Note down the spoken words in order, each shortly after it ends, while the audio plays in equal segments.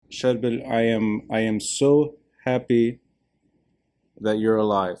Charbel, I am so happy that you're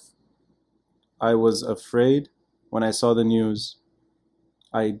alive. I was afraid when I saw the news.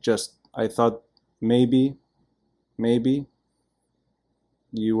 I thought maybe, maybe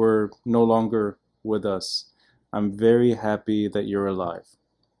you were no longer with us. I'm very happy that you're alive.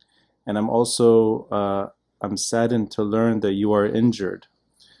 And I'm saddened to learn that you are injured.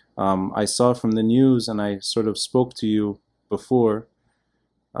 I saw from the news, and I sort of spoke to you before,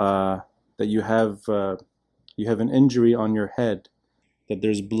 uh, that you have an injury on your head, that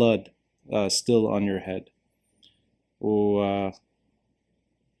there's blood still on your head. Oh,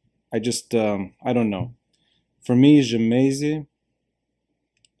 I don't know. For me, Jemezi,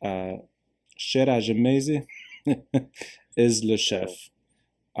 uh, Shera Jemezi is Le Yeah, Chef.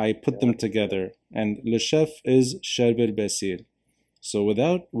 I put yeah, them together, and Le Chef is Charbel Bassil. So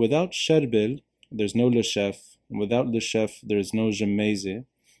without Charbel, there's no Le Chef. Without Le Chef, there's no Jemezi.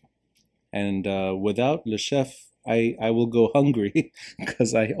 And without Le Chef, I will go hungry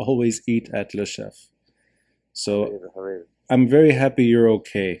because I always eat at Le Chef. So حبيبي حبيبي. I'm very happy you're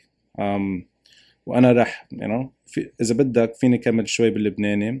okay. وأنا راح إذا بدك فيني كمل شوي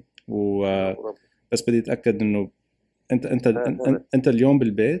باللبناني No وبس problem. بدي أتأكد إنه تمام. أنت اليوم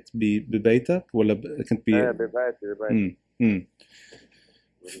بالبيت ببيتك ولا كنت ببعتي ببعتي. مم. مم.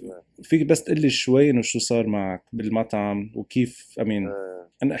 الحمد لله. فيك بس تقلي شوي إنه شو صار معك بالمطعم وكيف أمين. آه،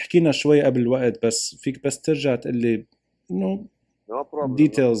 أنا حكينا شوي قبل الوقت، بس فيك بس ترجع تقلي إنه no problem, no problem.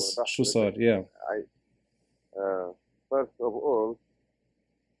 details شو صار. yeah. I, uh, first of all,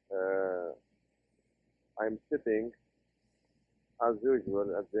 uh, I'm sitting as usual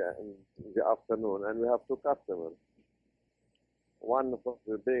in the afternoon, and we have two customers. One from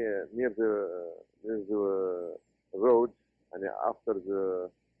the near the road, and after the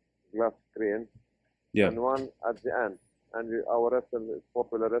glass screen, Yeah. and one at the end. And our restaurant is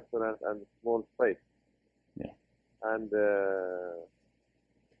popular restaurant and small space. Yeah. And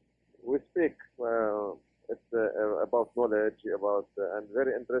we speak. It's about knowledge, about and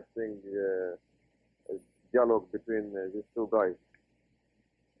very interesting dialogue between these two guys.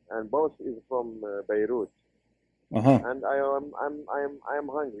 And both is from Beirut. Uh-huh. And I am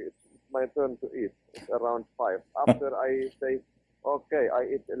hungry. It's my turn to eat. It's around 5. After I say, okay, I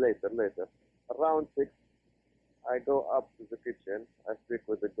eat later. Around 6, I go up to the kitchen. I speak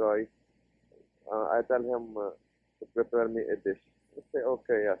with the guy. I tell him to prepare me a dish. He say,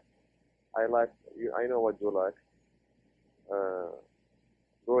 okay, yes. I like you. I know what you like. Uh,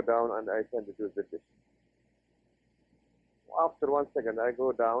 Go down and I send you the dish. After 1 second, I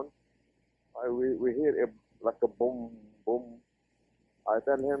go down. We hear like a boom, boom. I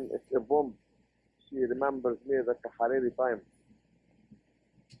tell him it's a bomb. She remembers me like a Hariri time.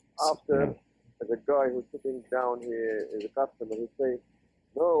 Yeah. After the guy who's sitting down here is a customer, he say,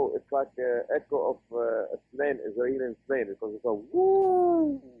 no, it's like an echo of a plane, Israeli plane, because it's a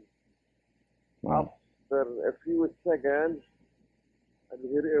woo. Wow. After a few seconds, and we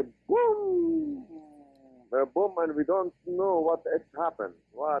hear a boom, and we don't know what it happened.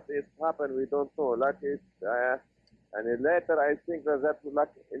 What it happened, we don't know. Like it's, and then later I think that like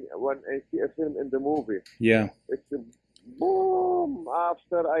when I see a film in the movie, Yeah. it's a boom.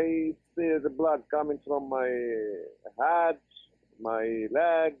 After I see the blood coming from my head, my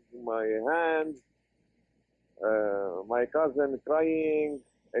leg, my hand, my cousin crying,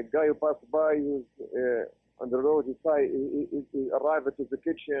 a guy who passed by who's on the road, he arrived to the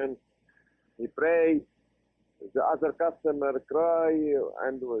kitchen, he prayed, the other customer cry,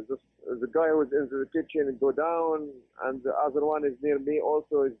 and the guy who was in the kitchen go down, and the other one is near me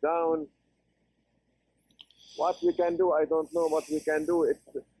also is down. What we can do, I don't know what we can do.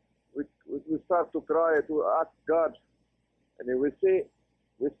 We start to cry, to ask God, and we see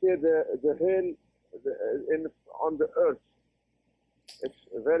the hell on the earth. It's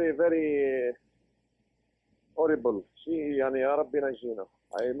very very horrible. شيء يعني يا رب نجينا.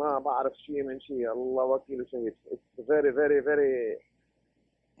 أي ما بعرف شيء من شيء. الله وكيل شهيد. It's very very very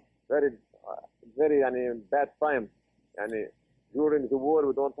very very يعني bad time. يعني during the war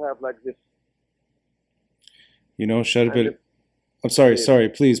we don't have like this. You know, And Charbel, I'm حبيبي. sorry,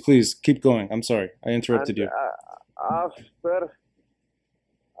 please keep going. I'm sorry, I interrupted And you. after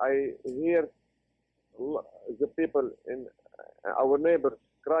I hear the people in our neighbors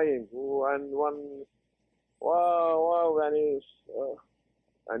crying, and one واو يعني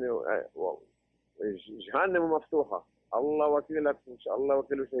يعني جهنم مفتوحة. الله وكيلك إن شاء الله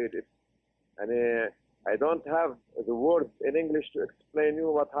وكيل شهيد. يعني I don't have the words in English to explain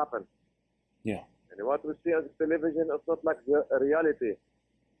you what happened. Yeah. And what we see on the television is not like the reality.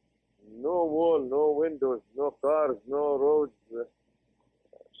 No wall, no windows, no cars, no roads.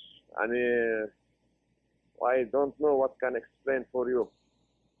 and I don't know what can explain for you.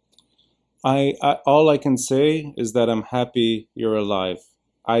 I all I can say is that I'm happy you're alive.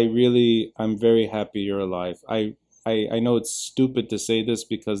 I'm very happy you're alive. I know it's stupid to say this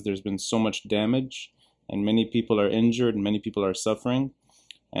because there's been so much damage and many people are injured and many people are suffering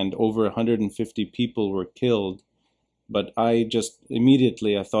and over 150 people were killed. But I just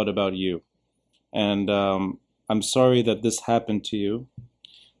immediately I thought about you, and I'm sorry that this happened to you.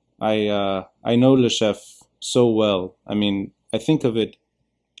 I know Le Chef so well. I mean, I think of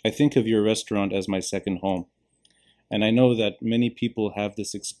your restaurant as my second home. And I know that many people have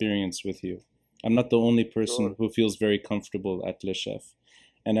this experience with you. I'm not the only person Sure, who feels very comfortable at Le Chef.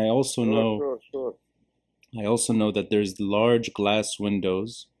 And sure, sure, sure. I also know that there's large glass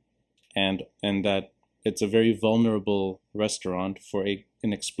windows and that it's a very vulnerable restaurant for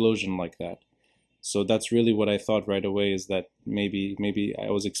an explosion like that. So that's really what I thought right away is that maybe I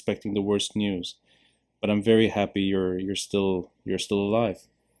was expecting the worst news. But I'm very happy you're still alive.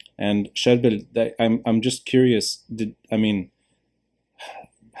 And Charbel, I'm just curious.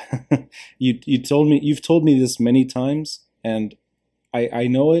 You've told me this many times, and I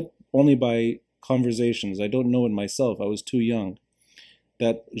know it only by conversations. I don't know it myself. I was too young.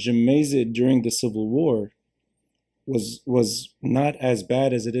 That Jemese during the Civil War was not as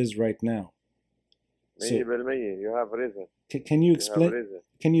bad as it is right now. So 100%. You have reason. can you You have explain? reason.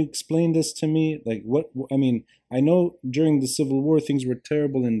 Can you explain this to me? Like I mean, I know during the Civil War things were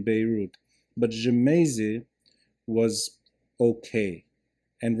terrible in Beirut, but Jemese was okay.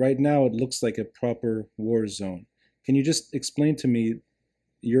 And right now it looks like a proper war zone. Can you just explain to me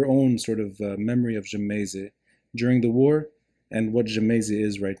your own sort of memory of Jemese during the war and what Jemese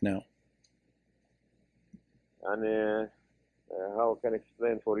is right now? And how can I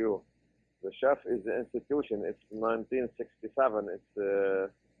explain for you? The chef is the institution. It's 1967. It's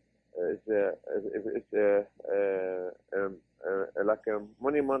like a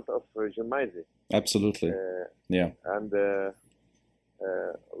monument of Jemaizi. Absolutely. Uh, Yeah. and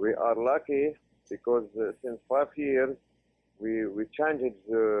we are lucky because since 5 years we changed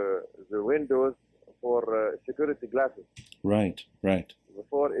the windows for security glasses. Right. Right.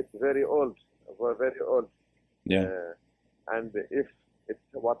 Before it's very old, very old. Yeah. And if it's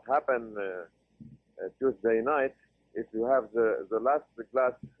what happened Tuesday night, if you have the last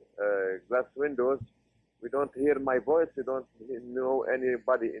glass windows, we don't hear my voice, we don't know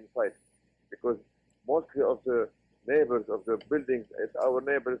anybody inside, because mostly of the neighbors of the buildings, it's our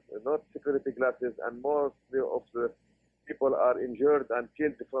neighbors, not security glasses, and mostly of the people are injured and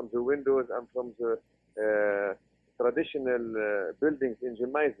killed from the windows and from the traditional buildings in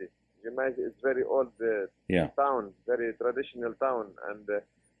Jemaizi. Jemaizi is very old Yeah. town, very traditional town, and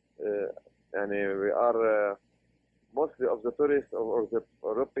we are mostly of the tourists or the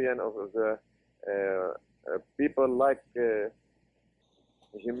European or the people like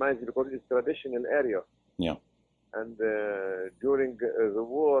Jemaizi because it's traditional area. Yeah. And during the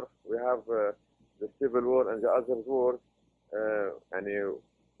war, we have the civil war and the other wars, and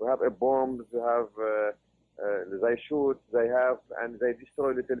we have a bomb, we have they shoot, they have, and they destroy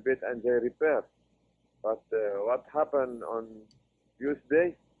a little bit and they repair. But what happened on Tuesday,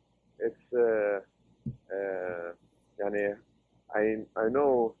 it's يعني I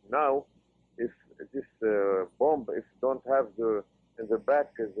know now if this bomb if don't have the in the back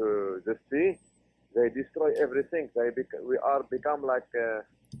the sea, they destroy everything. We are become like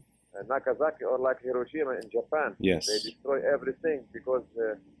Nagasaki or like Hiroshima in Japan. Yes. They destroy everything because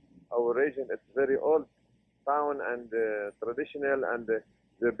our region is very old town and traditional, and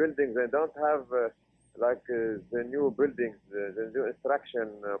the buildings they don't have like the new buildings, the new instruction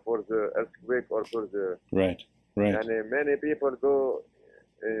for the earthquake or for the Right. Right. and many people go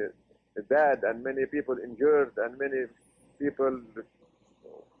dead and many people injured and many people.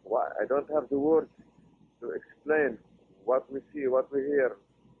 I don't have the words to explain what we see, what we hear.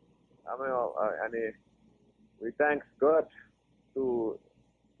 I mean, we thank God to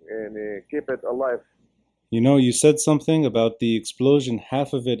keep it alive. You know, you said something about the explosion,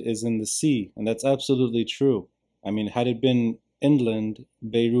 half of it is in the sea, and that's absolutely true. I mean, had it been inland,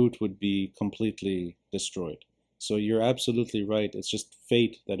 Beirut would be completely destroyed. So you're absolutely right. It's just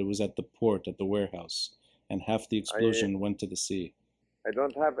fate that it was at the port, at the warehouse, and half the I explosion went to the sea. I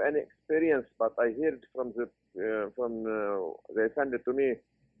don't have any experience, but I heard from they send it to me,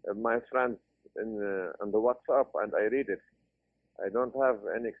 my friends in on the WhatsApp, and I read it. I don't have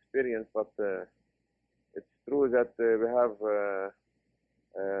any experience, but it's true that we have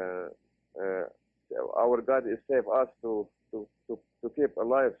our God is save us to keep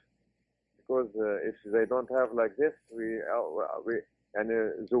alive, because if they don't have like this, we and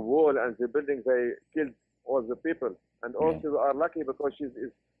the wall and the building, they killed all the people. And Yeah. also we are lucky because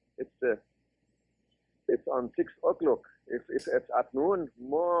it's it's on 6 o'clock. If it's at noon,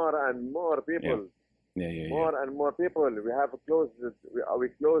 more and more Yeah. people, Yeah. more and more people. We have closed we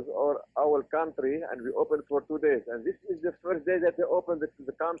close our country and we open for 2 days. And this is the first day that they opened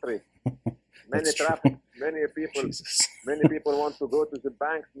the country. Many That's true. traffic, many people. Jesus. Many people want to go to the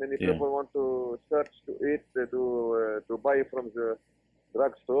banks. Many Yeah. people want to search to eat, to buy from the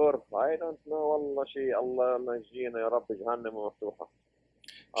drugstore. I don't know. والله شيء الله نجينا يا رب جهنم مفتوحة.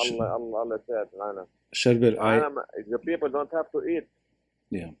 Allah said, Charbel, the people don't have to eat.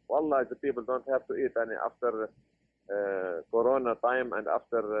 yeah. Wallah, the people don't have to eat. And after Corona time and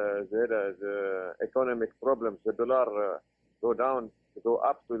after the economic problems, the dollar go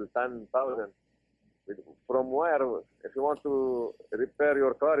up to 10,000. From where? If you want to repair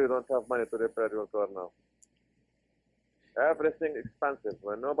your car, you don't have money to repair your car now. Everything expensive.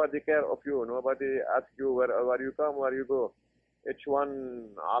 When nobody care of you, nobody ask you where you come, where you go. Each one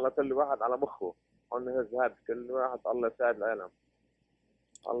على كل واحد على مخه on his head. كل واحد الله يساعد العالم.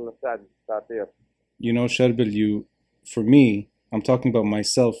 الله يساعد التعطير. You know, Charbel, for me, I'm talking about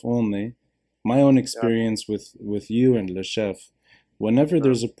myself only. My own experience with you and Le Chef. Whenever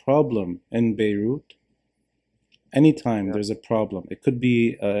there's a problem in Beirut, anytime there's a problem, it could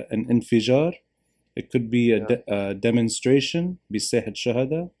be an infijar, it could be a demonstration, بساحة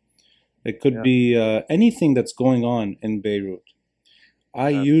شهداء. It could be anything that's going on in Beirut. I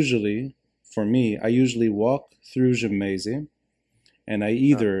usually walk through Jemmazi and I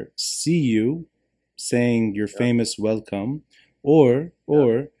either see you saying your famous welcome or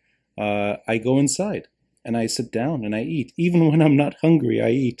I go inside and I sit down and I eat. Even when I'm not hungry,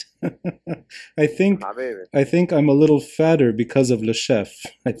 I eat. I think I'm a little fatter because of Le Chef.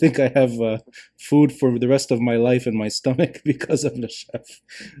 I think I have food for the rest of my life in my stomach because of Le Chef.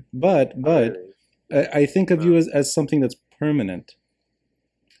 But I think of you as something that's permanent.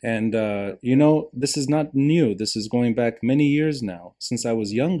 And you know, this is not new. This is going back many years now. Since I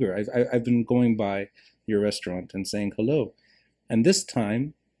was younger, I've been going by your restaurant and saying hello. And this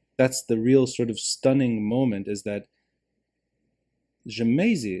time, that's the real sort of stunning moment, is that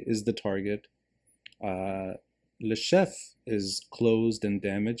Jemmazi is the target. Le Chef is closed and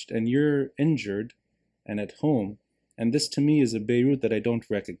damaged, and you're injured and at home. And this to me is a Beirut that I don't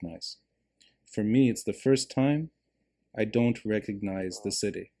recognize. For me, it's the first time I don't recognize the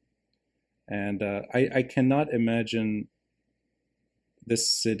city. And I cannot imagine this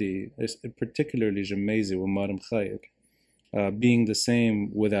city, particularly Jemmazi wa Maram Khayek, being the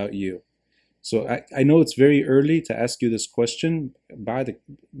same without you. So I know it's very early to ask you this question. بعد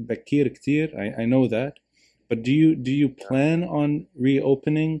بكير كتير, I know that. But do you plan on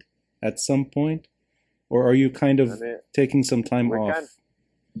reopening at some point? Or are you kind of taking some time off?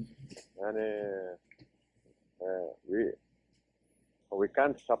 We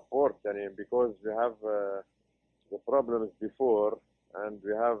can't support because we have the problems before, and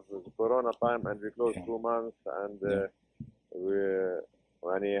we have the Corona time, and we closed 2 months, and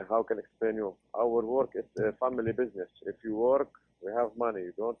how can I explain you? Our work is a family business. If you work, we have money.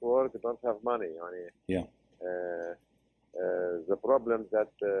 You don't work, you don't have money. The problem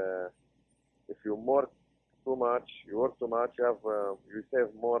that if you work too much, you save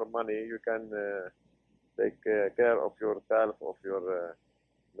more money. You can take care of yourself, of your.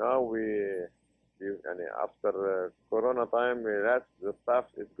 Now after Corona time, the staff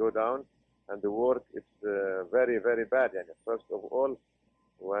is go down, and the work is very, very bad. First of all,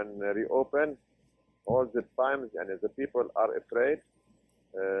 when reopen, all the times, the people are afraid.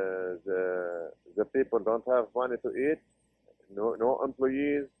 The people don't have money to eat. No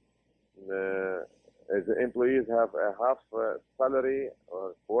employees. The employees have a half salary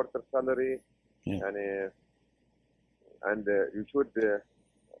or quarter salary, and you should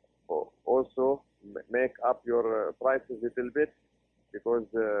also make up your prices a little bit, because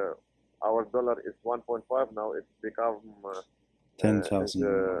our dollar is 1.5 now. It's become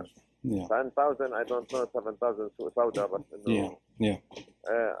 10,000. 10,000. I don't know, 7,000 Saudi, but no.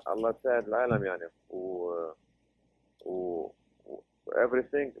 Allah said العالم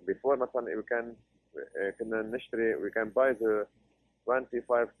everything before مثلا we can buy the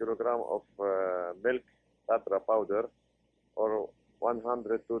 25 kilogram of milk Tatra powder, or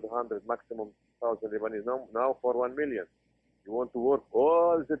 100 to 200 maximum thousand Lebanese. Now for 1 million. You want to work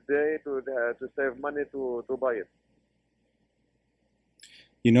all the day to save money to buy it.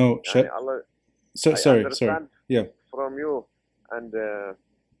 You know, sorry. Yeah. From you, and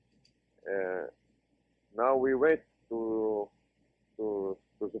now we wait to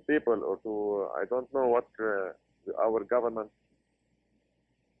the people, or to I don't know what our government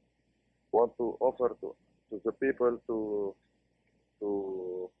want to offer to the people to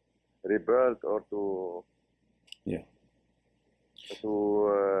rebuild or Yeah. to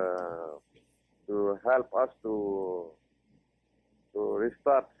to help us to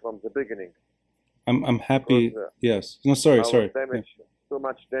restart from the beginning. I'm happy. Because Yes. No, sorry, our sorry. Yeah. damage, too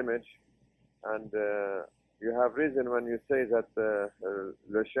much damage, and you have reason when you say that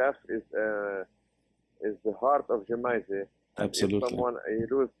Le Chef is the heart of Jemaize, and if Absolutely. someone he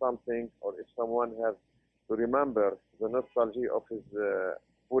lose something, or if someone has to remember the nostalgia of his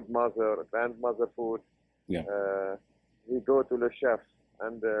food mother, grandmother food, Yeah. he go to Le Chef,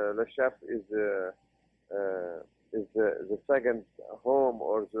 and Le Chef is the second home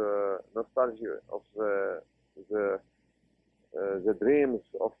or the nostalgia of the dreams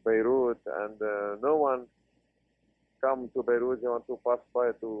of Beirut, and no one come to Beirut, they want to pass by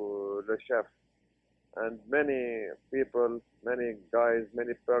to Le Chef. And many people, many guys,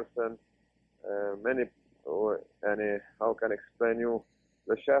 many person, many, and how can I explain you?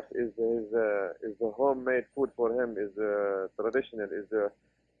 The chef is the homemade food for him, is traditional, is the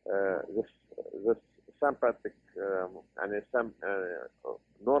sympathetic and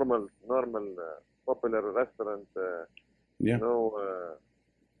normal popular restaurant. Yeah. No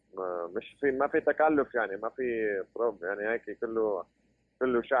مش في ما في تكلف يعني ما في يعني هيك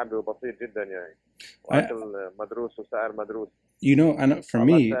كله شعبي وبسيط جدا يعني واكل مدروس وسعر مدروس. You know, and for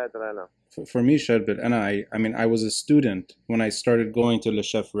الله me, يساعد العالم. for me, Charbel, and I mean, I was a student when I started going to Le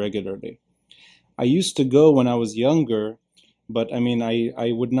Chef regularly. I used to go when I was younger, but I mean,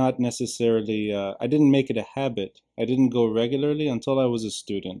 I would not necessarily, I didn't make it a habit. I didn't go regularly until I was a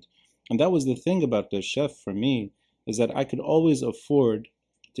student. And that was the thing about Le Chef for me, is that I could always afford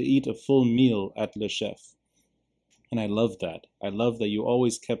to eat a full meal at Le Chef. And I love that. I love that you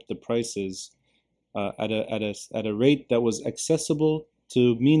always kept the prices at a rate that was accessible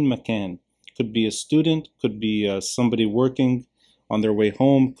to Min Makan. Could be a student, could be somebody working on their way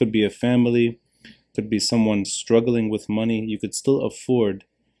home, could be a family, could be someone struggling with money. You could still afford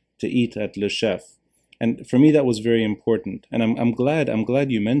to eat at Le Chef. And for me, that was very important. And I'm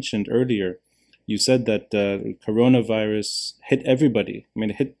glad you mentioned earlier. You said that coronavirus hit everybody. I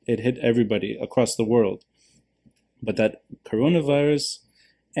mean, it hit everybody across the world. But that coronavirus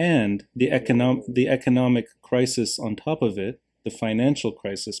and the economic crisis on top of it, the financial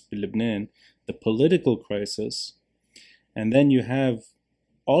crisis in Lebanon, the political crisis, and then you have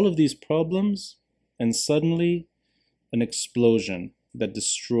all of these problems, and suddenly an explosion that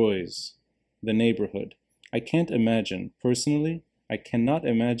destroys the neighborhood. I can't imagine, personally, I cannot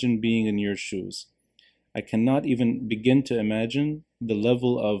imagine being in your shoes. I cannot even begin to imagine the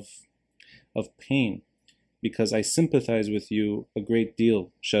level of pain, because I sympathize with you a great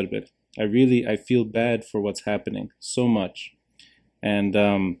deal, Charbel. I feel bad for what's happening so much. And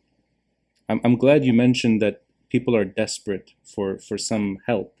I'm glad you mentioned that people are desperate for some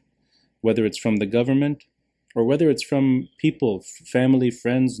help, whether it's from the government or whether it's from people, family,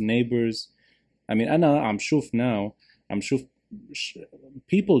 friends, neighbors. I mean, I'm shuf now. I'm shuf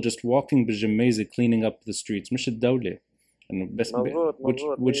people just walking بجميزة cleaning up the streets. مش الدولة. مظبوط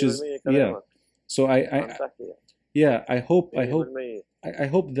which is 100% yeah. كلامك. So I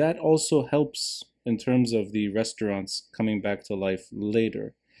hope that also helps in terms of the restaurants coming back to life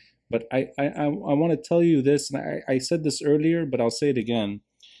later. But I want to tell you this, and I said this earlier, but I'll say it again.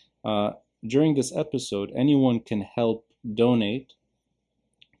 During this episode, anyone can help donate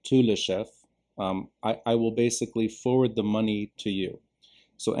to Le Chef. I will basically forward the money to you.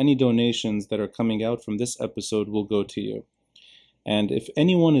 So any donations that are coming out from this episode will go to you. And if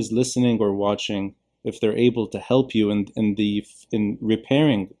anyone is listening or watching, if they're able to help you in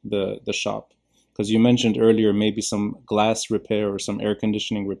repairing the shop, because you mentioned earlier maybe some glass repair or some air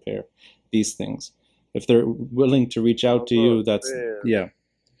conditioning repair, these things. If they're willing to reach out to you, that's yeah.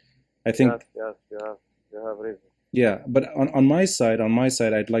 I think yes, you have reason. yeah, but on my side,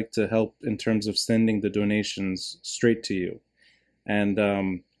 I'd like to help in terms of sending the donations straight to you. And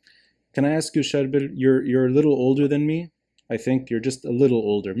can I ask you, Charbel, you're a little older than me. I think you're just a little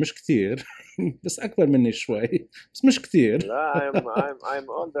older. مش كتير. بس أكبر مني شوي. بس مش كتير. لا, I'm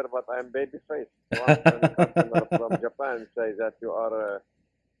older, but I'm baby face. One customer from Japan say that you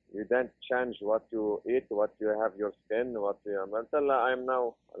don't change what you eat, what you have your skin, what you. I'm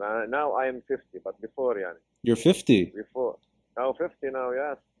now I am 50, but before يعني. You're 50. Before now 50 now,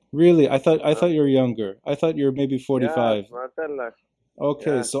 yes. Really? I thought you were younger. I thought you were maybe 45. Yes,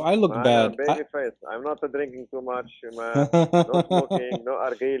 okay, yeah. so I look bad. Baby face. I'm not drinking too much. No smoking, no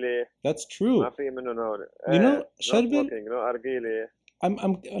argile. That's true. ما في منه no. You know, no Charbel, smoking, no argile.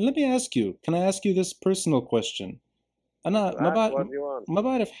 let me ask you. Can I ask you this personal question? أنا ask what you want. ما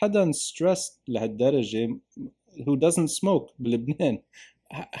بعرف حدا stressed لهالدرجة who doesn't smoke بلبنان.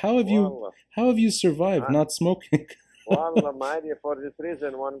 How have you والله survived I, not smoking? والله ما عادي. For this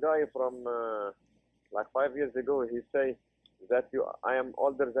reason, one guy from like 5 years ago, he say that I am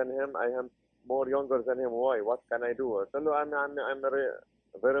older than him, I am more younger than him. Why? What can I do? I tell him I'm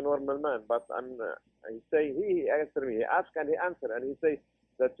a very normal man, but he say he answer me. He ask and he answer, and he say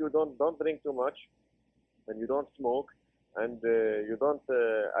that you don't drink too much, and you don't smoke, and you don't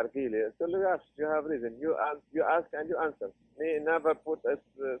argile. So yes, you have reason. You ask and you answer. Me never put a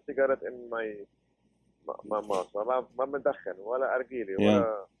cigarette in my mouth. ما بدخن ولا أرجيلي Yeah.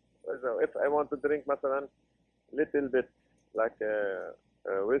 ولا. If I want to drink مثلا little bit like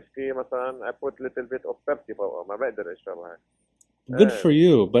whiskey مثلا, I put little bit of Pepsi فوقها. ما بقدر أشربها. Good for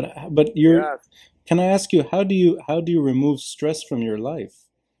you, but you're. Yes. Can I ask you how do you remove stress from your life?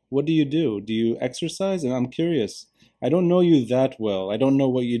 What do you do? Do you exercise? And I'm curious. I don't know you that well. I don't know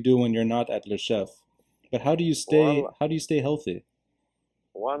what you do when you're not at Le Chef. But Well, how do you stay healthy?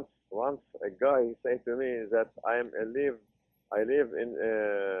 once a guy say to me that I live in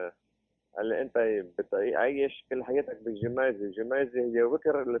هلا انت بتعيش كل حياتك بالجمازه. الجمازه هي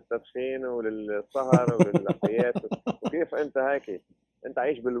وكر للتدخين وللسهر وللحياه. وكيف انت هيك انت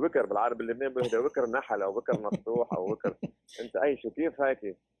عايش بالوكر؟ بالعربي اللبناني بيقولوا هذا وكر نحل او وكر مسطوح او وكر. انت عايش وكيف هيك؟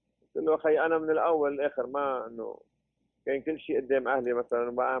 قلت له اخي انا من الاول لاخر ما انه كان كل شيء قدام اهلي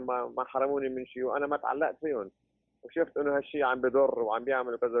مثلا، ما حرموني من شيء وانا ما تعلقت فيهم، وشفت انه هالشيء عم بضر وعم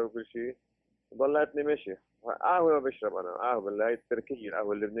بيعمل كذا وكل شيء، ضليتني ماشي. قهوه ما بشرب انا، قهوه اللي هي التركيه،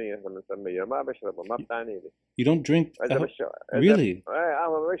 القهوه اللبنانيه احنا بنسميها، ما بشربها، ما بتعني لي. You don't drink اذا بشرب really?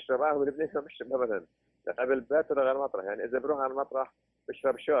 قهوه ما بشرب، قهوه لبنانيه ما بشرب ابدا. قبل البيت ولا غير مطرح، يعني اذا بروح على المطرح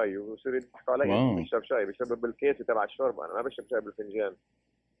بشرب شاي وبصيروا يضحكوا علي. Wow. بشرب شاي، بشرب بالكيس تبع الشرب، انا ما بشرب شاي بالفنجان.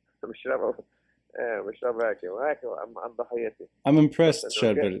 بشرب بشرب هيك وهيك عن حياتي. I'm بس impressed,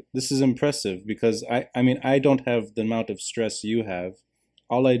 انه Charbel. This is impressive because I mean I don't have the amount of stress you have.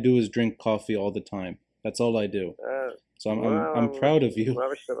 All I do is drink coffee all the time. That's all I do. So I'm proud of you. ما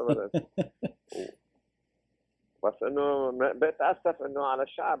بشرب ابدا. بس انه بتاسف انه على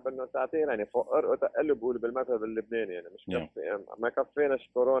الشعب انه تعطير يعني فقر وتقلب، بيقولوا بالمثل اللبناني، يعني مش Yeah. كفي، ما كفيناش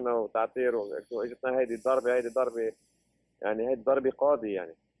كورونا وتعطير واجتنا هيدي ضربه يعني هيدي ضربه قاضي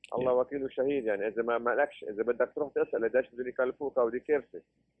يعني. الله وكيل وشهيد يعني. اذا ما لكش، اذا بدك تروح تسال قديش بدهم يكلفوك ودي كارثه.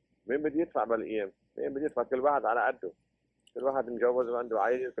 مين بده يدفع بالايام؟ مين بده يدفع؟ كل واحد على قده، كل واحد مجوز وعنده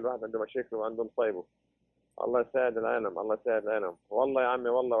عائله، كل واحد عنده مشاكل وعنده مصايبه. الله يساعد العالم، الله يساعد العالم. والله يا عمي،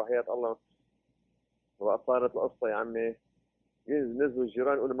 والله وحياة الله وقت صارت القصة يا عمي نزلوا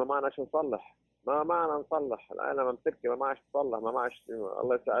الجيران يقولوا ما معنا شو نصلح، ما معنا نصلح، العالم عم تبكي، ما معش تصلح، ما معش.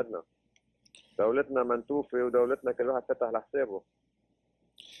 الله يساعدنا، دولتنا منتوفة ودولتنا كل واحد فتح لحسابه.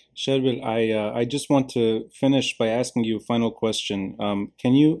 Charbel, I just want to finish by asking you a final question.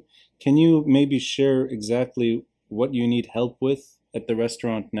 Can you maybe share exactly what you need help with at the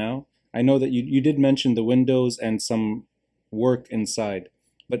restaurant now? I know that you did mention the windows and some work inside,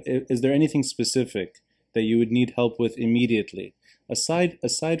 but is there anything specific that you would need help with immediately,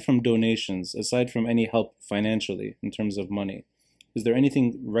 aside from donations, aside from any help financially in terms of money? Is there anything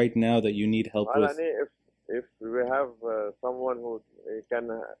right now that you need help with? If we have someone who can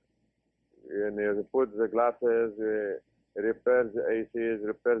put the glasses, repair the ACs,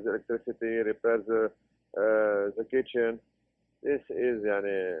 repair the electricity, repair the kitchen, this is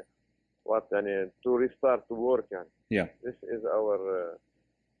يعني what يعني to restart to work يعني. Yeah. This is our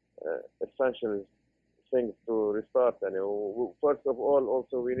essential thing to restart يعني. First of all,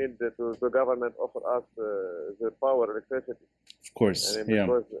 also we need the government offer us the power, electricity. Of course. And Yeah.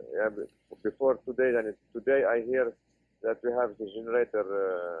 because before today, and today I hear that we have the generator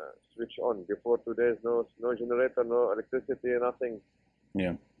switch on. Before today, no generator, no electricity, nothing.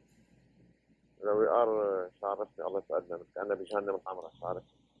 Yeah. We are شعرفني الله يسعدنا، بس كأننا بجهنم الحمراء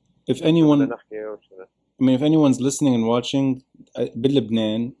شعرفني. If anyone, I mean, if anyone's listening and watching,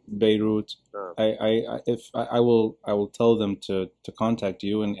 Lebanon, Beirut, I will tell them to contact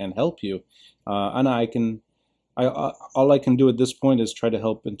you and help you. Anna, all I can do at this point is try to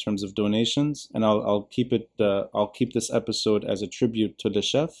help in terms of donations, and I'll keep this episode as a tribute to the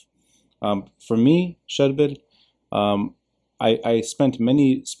chef. For me, Charbel, I spent many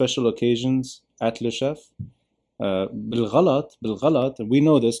special occasions at Le Chef. بالغلط we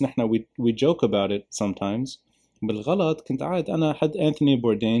know this نحن we joke about it sometimes. بالغلط كنت قاعد أنا حد أنثوني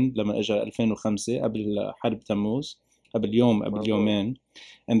بوردين لما إجا 2005 قبل حرب تموز، قبل يومين,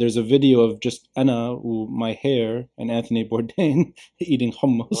 and there's a video of just أنا و my hair and Anthony Bourdain eating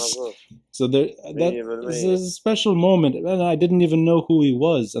hummus. So that is a special moment, and I didn't even know who he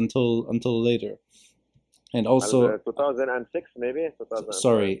was until later. And also, 2006 maybe,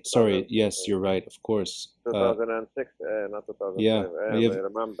 2005, sorry. Yes, you're right. Of course. 2006, not Yeah, 2005. you I have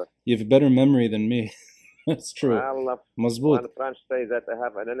remember. you have a better memory than me. That's true. Well, مظبوط. one French say that I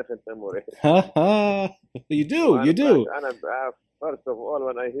have an elephant memory. Ha ha. You do. One You French, do. and first of all,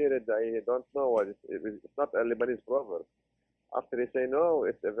 when I hear it, I don't know what it's not a Lebanese proverb. After they say no,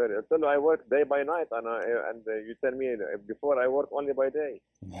 it's a very. I tell you, I work day by night, and you tell me before I work only by day.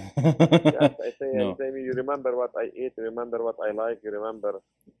 Yes, I say, you No. say me, you remember what I eat, you remember what I like, you remember.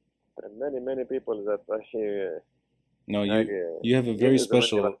 And many people that actually No, حاجة you have a very يغزوا مني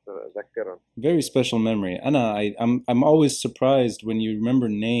special بس أذكرهم. memory. Anna, I'm always surprised when you remember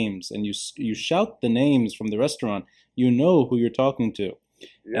names and you shout the names from the restaurant. You know who you're talking to.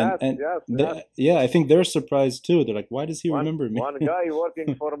 Yes, yes, yes. Yeah, I think they're surprised too. They're like, why does he One remember me? one guy working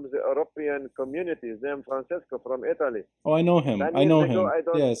from the European community, his name Francesco from Italy. Oh, I know him. 10 I years know ago, him. I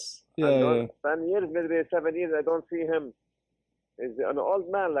don't, Yes. I Yeah, don't, yeah. 10 years, maybe 7 years, I don't see him. He's an old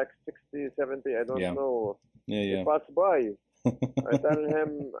man, like 60, 70, I don't Yeah. know. Yeah, He yeah. passed by. I tell him,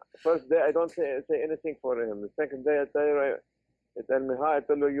 first day, I don't say anything for him. The second day, I tell you, he tell me, hi, I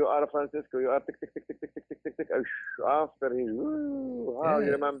tell you, you are Francisco, you are tick, tick, tick, tick, tick, tick, tick, tick, tick. After he, how you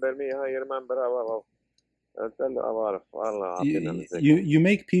Yeah. remember me, how you remember, how. I tell you, أعرف والله عطينا You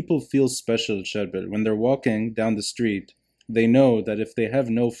make people feel special, Charbel. When they're walking down the street, they know that if they have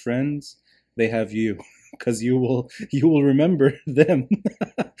no friends, they have you, because you will remember them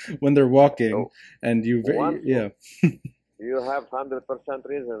when they're walking, So and once yeah. you have 100%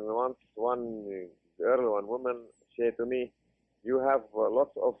 reason. Once one girl, one woman say to me, you have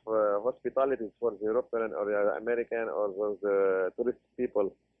lots of hospitalities for the European or the American or the tourist people.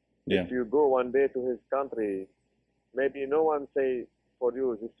 Yeah. If you go one day to his country, maybe no one say for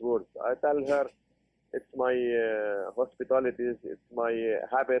you these words. I tell her, it's my hospitalities, it's my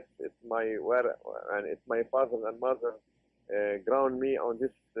habits, it's my where, and it's my father and mother ground me on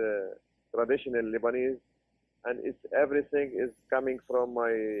this traditional Lebanese, and it's everything is coming from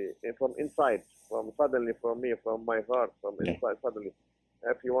from inside, from suddenly from me, from my heart, from Yeah. inside suddenly.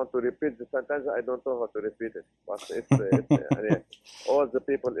 If you want to repeat the sentence, I don't know how to repeat it, but all the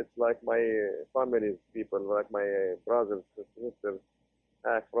people, it's like my family people, like my brothers, sisters,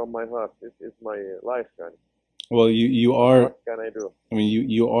 from my heart. This is my life, man. Well, you are. What can I do? I mean,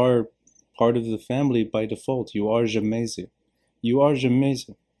 you are part of the family by default. You are Jamaisi. You are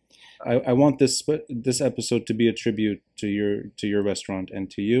Jamaisi. I want this episode to be a tribute to your restaurant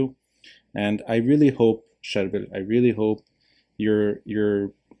and to you. And I really hope, Charbel, I really hope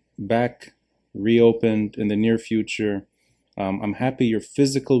you're back reopened in the near future. I'm happy your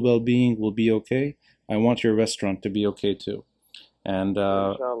physical well-being will be okay. I want your restaurant to be okay too. And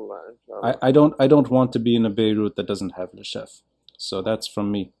Inshallah, inshallah. I don't want to be in a Beirut that doesn't have the chef. So that's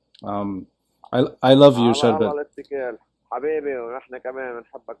from me. I love you, على الله Charbel. الاتكال حبيبي ونحن كمان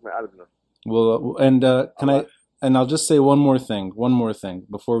بنحبك من قلبنا. Well, and can الله. and I'll just say one more thing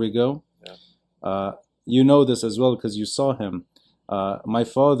before we go. Yeah. You know this as well because you saw him. My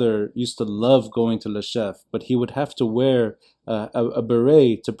father used to love going to Le Chef, but he would have to wear a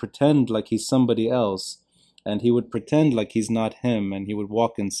beret to pretend like he's somebody else. And he would pretend like he's not him, and he would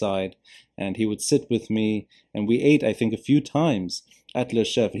walk inside, and he would sit with me, and we ate, I think, a few times at Le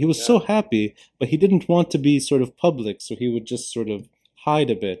Chef. He was Yeah. so happy, but he didn't want to be sort of public, so he would just sort of hide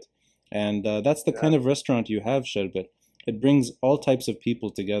a bit. And that's the Yeah. kind of restaurant you have, Sherbet. It brings all types of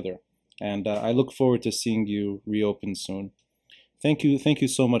people together. And I look forward to seeing you reopen soon. Thank you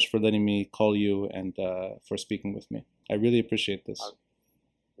so much for letting me call you and for speaking with me. I really appreciate this.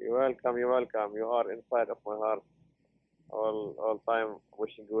 You're welcome. You're welcome. You are inside of my heart. All time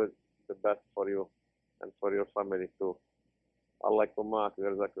wishing you the best for you and for your family too. الله يكون معك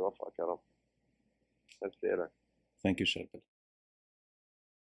ويرزقك ويوفقك يا رب. Thank you, Sherbet.